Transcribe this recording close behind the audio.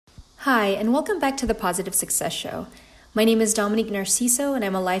Hi, and welcome back to the Positive Success Show. My name is Dominique Narciso, and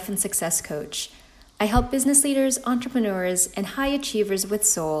I'm a life and success coach. I help business leaders, entrepreneurs, and high achievers with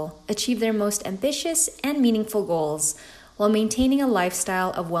soul achieve their most ambitious and meaningful goals while maintaining a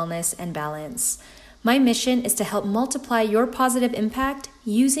lifestyle of wellness and balance. My mission is to help multiply your positive impact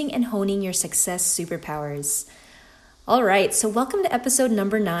using and honing your success superpowers. All right, so welcome to episode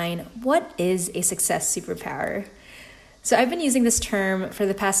number 9. What is a success superpower? So I've been using this term for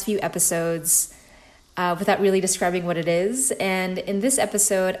the past few episodes without really describing what it is. And in this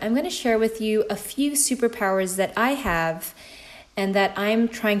episode, I'm going to share with you a few superpowers that I have and that I'm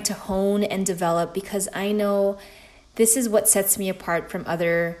trying to hone and develop because I know this is what sets me apart from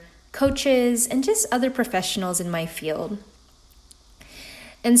other coaches and just other professionals in my field.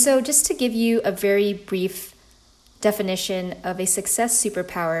 And so just to give you a very brief definition of a success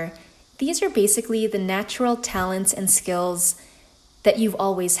superpower, these are basically the natural talents and skills that you've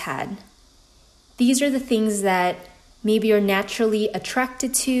always had. These are the things that maybe you're naturally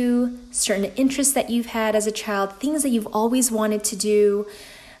attracted to, certain interests that you've had as a child, things that you've always wanted to do,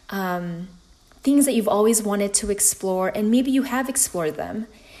 things that you've always wanted to explore, and maybe you have explored them.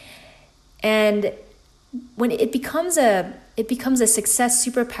 And when it becomes a success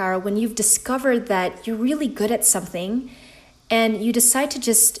superpower, when you've discovered that you're really good at something and you decide to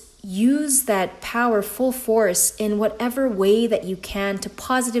just use that power full force in whatever way that you can to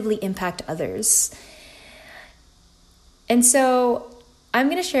positively impact others. And so I'm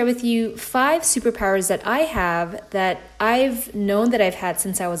going to share with you 5 superpowers that I have that I've known that I've had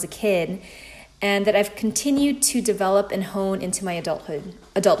since I was a kid and that I've continued to develop and hone into my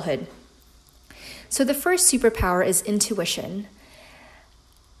adulthood. So the first superpower is intuition.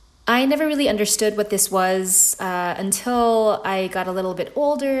 I never really understood what this was until I got a little bit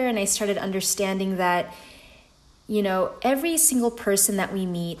older and I started understanding that, every single person that we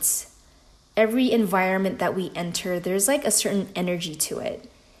meet, every environment that we enter, there's like a certain energy to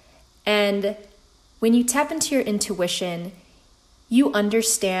it. And when you tap into your intuition, you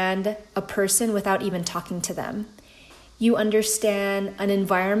understand a person without even talking to them. You understand an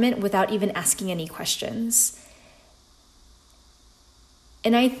environment without even asking any questions.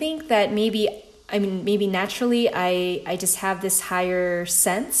 And I think that maybe naturally I just have this higher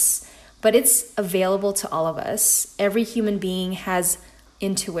sense, but it's available to all of us. Every human being has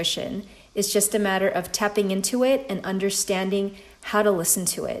intuition. It's just a matter of tapping into it and understanding how to listen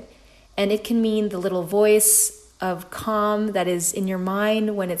to it. And it can mean the little voice of calm that is in your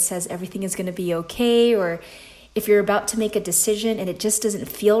mind when it says everything is going to be okay, or if you're about to make a decision and it just doesn't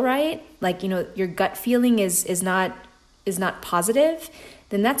feel right, like, your gut feeling is not positive,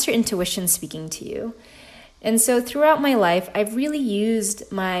 then that's your intuition speaking to you. And so throughout my life, I've really used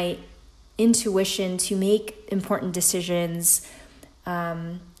my intuition to make important decisions,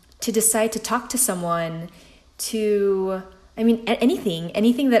 to decide to talk to someone, anything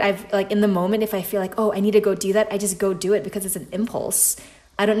that I've in the moment, if I feel like, oh, I need to go do that, I just go do it because it's an impulse.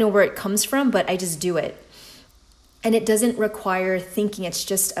 I don't know where it comes from, but I just do it. And it doesn't require thinking, it's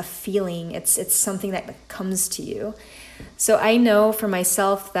just a feeling. It's something that comes to you. So I know for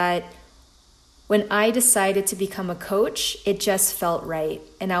myself that when I decided to become a coach, it just felt right.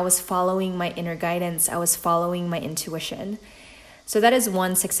 And I was following my inner guidance. I was following my intuition. So that is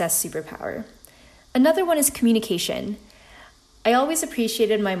one success superpower. Another one is communication. I always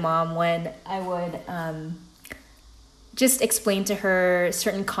appreciated my mom when I would just explain to her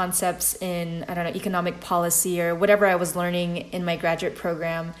certain concepts in, economic policy or whatever I was learning in my graduate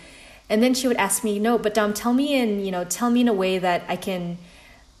program. And then she would ask me, no, but Dom, tell me in a way that I can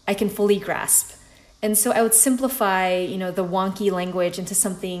fully grasp. And so I would simplify, the wonky language into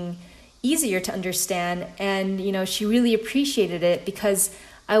something easier to understand. And, she really appreciated it because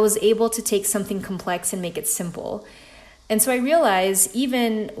I was able to take something complex and make it simple. And so I realized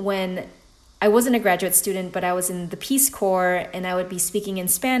even when I wasn't a graduate student, but I was in the Peace Corps and I would be speaking in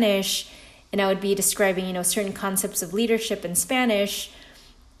Spanish and I would be describing, certain concepts of leadership in Spanish.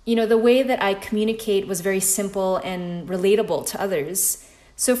 The way that I communicate was very simple and relatable to others.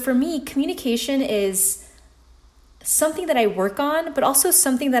 So for me, communication is something that I work on, but also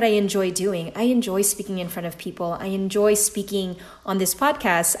something that I enjoy doing. I enjoy speaking in front of people. I enjoy speaking on this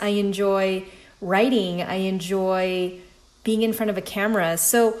podcast. I enjoy writing. I enjoy being in front of a camera.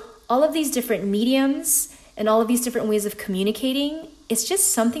 So all of these different mediums and all of these different ways of communicating, it's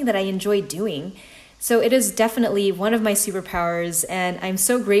just something that I enjoy doing. So it is definitely one of my superpowers, and I'm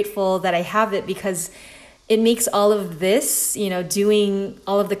so grateful that I have it because it makes all of this, doing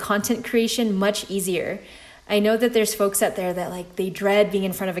all of the content creation much easier. I know that there's folks out there that they dread being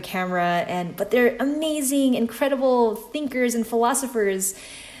in front of a camera, but they're amazing, incredible thinkers and philosophers.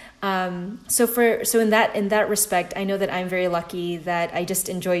 So in that respect, I know that I'm very lucky that I just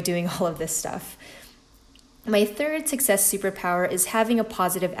enjoy doing all of this stuff. My third success superpower is having a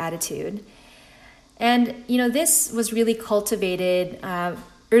positive attitude. And, this was really cultivated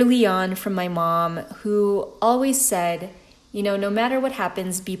early on from my mom, who always said, no matter what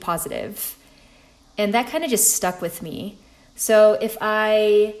happens, be positive. And that kind of just stuck with me. So if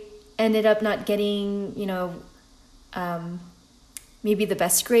I ended up not getting, maybe the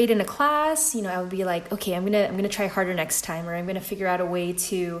best grade in a class, I would be like, okay, I'm gonna try harder next time, or I'm gonna figure out a way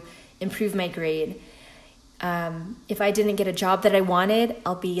to improve my grade. If I didn't get a job that I wanted,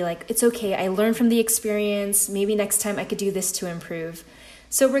 I'll be like, it's okay, I learned from the experience. Maybe next time I could do this to improve.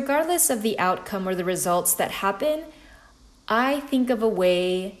 So regardless of the outcome or the results that happen, I think of a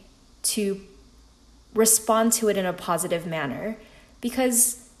way to respond to it in a positive manner.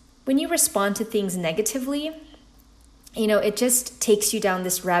 Because when you respond to things negatively, it just takes you down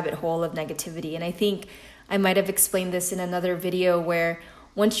this rabbit hole of negativity. And I think I might have explained this in another video where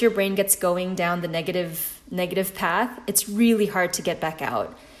once your brain gets going down the negative path, it's really hard to get back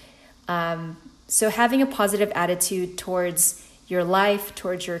out. So having a positive attitude towards your life,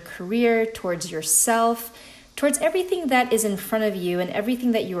 towards your career, towards yourself, towards everything that is in front of you and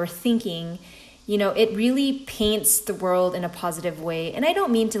everything that you are thinking, it really paints the world in a positive way. And I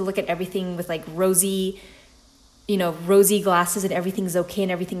don't mean to look at everything with like rosy glasses and everything's okay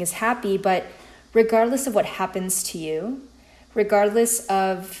and everything is happy, but regardless of what happens to you, regardless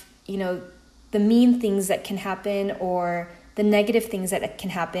of, the mean things that can happen or the negative things that can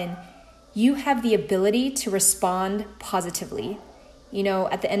happen, you have the ability to respond positively.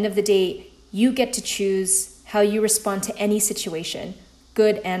 At the end of the day, you get to choose how you respond to any situation,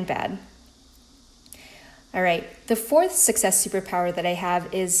 good and bad. All right, the fourth success superpower that I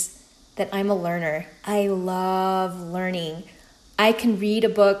have is that I'm a learner. I love learning. I can read a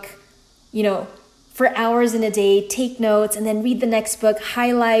book, for hours in a day, take notes, and then read the next book,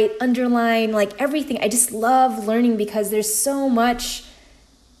 highlight, underline, like everything. I just love learning because there's so much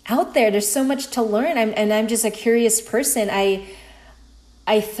out there. There's so much to learn. I'm just a curious person.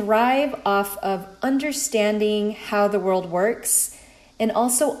 I thrive off of understanding how the world works and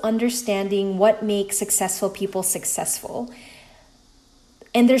also understanding what makes successful people successful.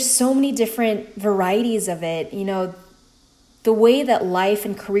 And there's so many different varieties of it. The way that life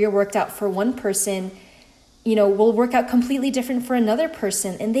and career worked out for one person, will work out completely different for another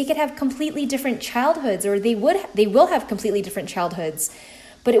person. And they could have completely different childhoods, or they will have completely different childhoods.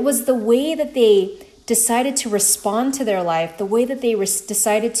 But it was the way that they decided to respond to their life, the way that they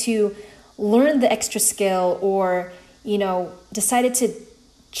decided to learn the extra skill, or, decided to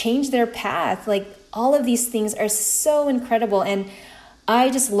change their path. Like all of these things are so incredible. And I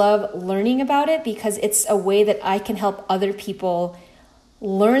just love learning about it because it's a way that I can help other people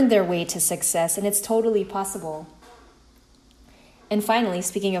learn their way to success, and it's totally possible. And finally,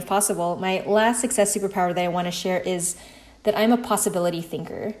 speaking of possible, my last success superpower that I want to share is that I'm a possibility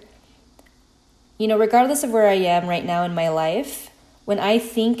thinker. Regardless of where I am right now in my life, when I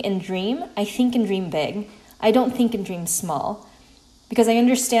think and dream big. I don't think and dream small, because I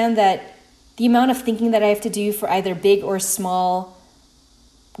understand that the amount of thinking that I have to do for either big or small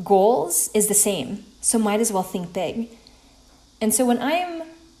goals is the same. So might as well think big. And so when I'm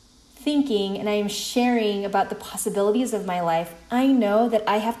thinking and I am sharing about the possibilities of my life, I know that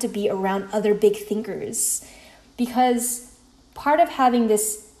I have to be around other big thinkers, because part of having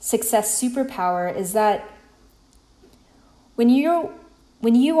this success superpower is that when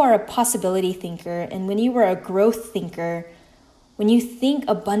you are a possibility thinker and when you are a growth thinker, when you think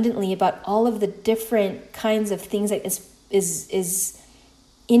abundantly about all of the different kinds of things that is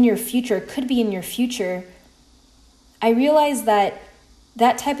in your future, could be in your future, I realize that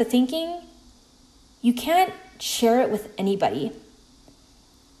type of thinking, you can't share it with anybody.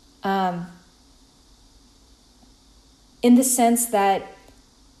 In the sense that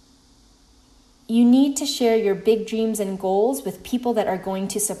you need to share your big dreams and goals with people that are going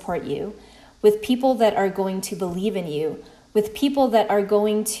to support you, with people that are going to believe in you, with people that are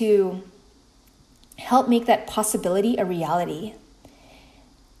going to help make that possibility a reality.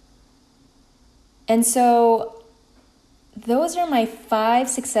 And so those are my 5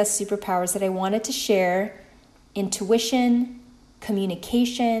 success superpowers that I wanted to share: intuition,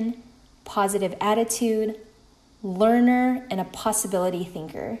 communication, positive attitude, learner, and a possibility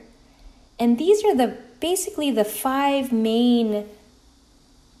thinker. And these are basically the 5 main,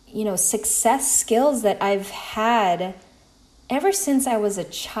 success skills that I've had ever since I was a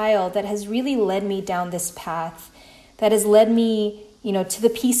child, that has really led me down this path, that has led me, to the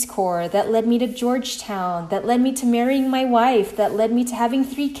Peace Corps, that led me to Georgetown, that led me to marrying my wife, that led me to having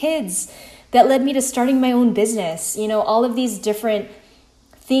 3 kids, that led me to starting my own business. All of these different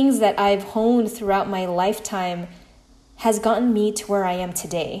things that I've honed throughout my lifetime has gotten me to where I am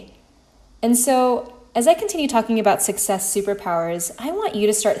today. And so as I continue talking about success superpowers, I want you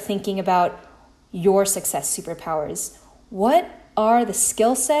to start thinking about your success superpowers. What are the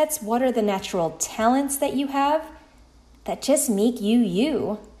skill sets? What are the natural talents that you have that just make you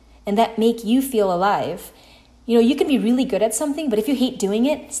you and that make you feel alive? You can be really good at something, but if you hate doing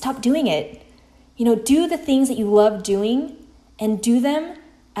it, stop doing it. Do the things that you love doing and do them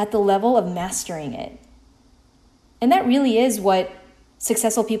at the level of mastering it. And that really is what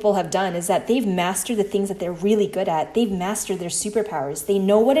successful people have done, is that they've mastered the things that they're really good at. They've mastered their superpowers. They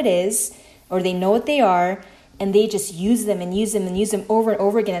know what it is, or they know what they are, and they just use them and use them and use them over and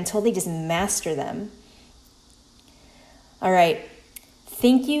over again until they just master them. All right.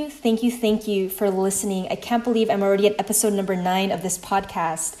 Thank you for listening. I can't believe I'm already at episode number 9 of this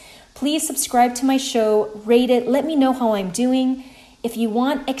podcast. Please subscribe to my show, rate it, let me know how I'm doing. If you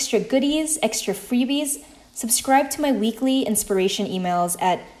want extra goodies, extra freebies, subscribe to my weekly inspiration emails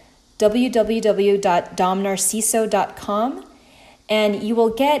at www.domnarciso.com, and you will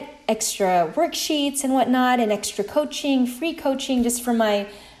get extra worksheets and whatnot, and extra coaching, free coaching just from my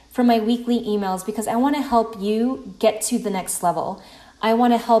weekly emails, because I want to help you get to the next level. I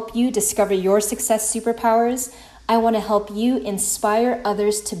want to help you discover your success superpowers. I want to help you inspire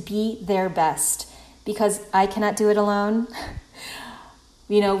others to be their best, because I cannot do it alone.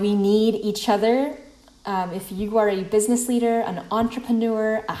 We need each other. If you are a business leader, an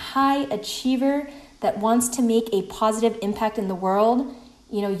entrepreneur, a high achiever that wants to make a positive impact in the world,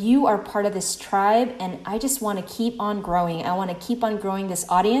 you are part of this tribe, and I just want to keep on growing. I want to keep on growing this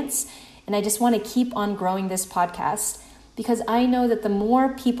audience, and I just want to keep on growing this podcast, because I know that the more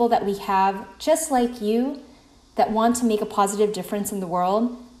people that we have, just like you, that want to make a positive difference in the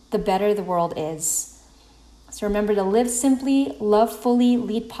world, the better the world is. So remember to live simply, love fully,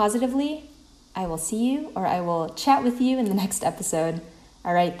 lead positively. I will see you, or I will chat with you in the next episode.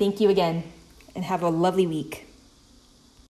 All right, thank you again, and have a lovely week.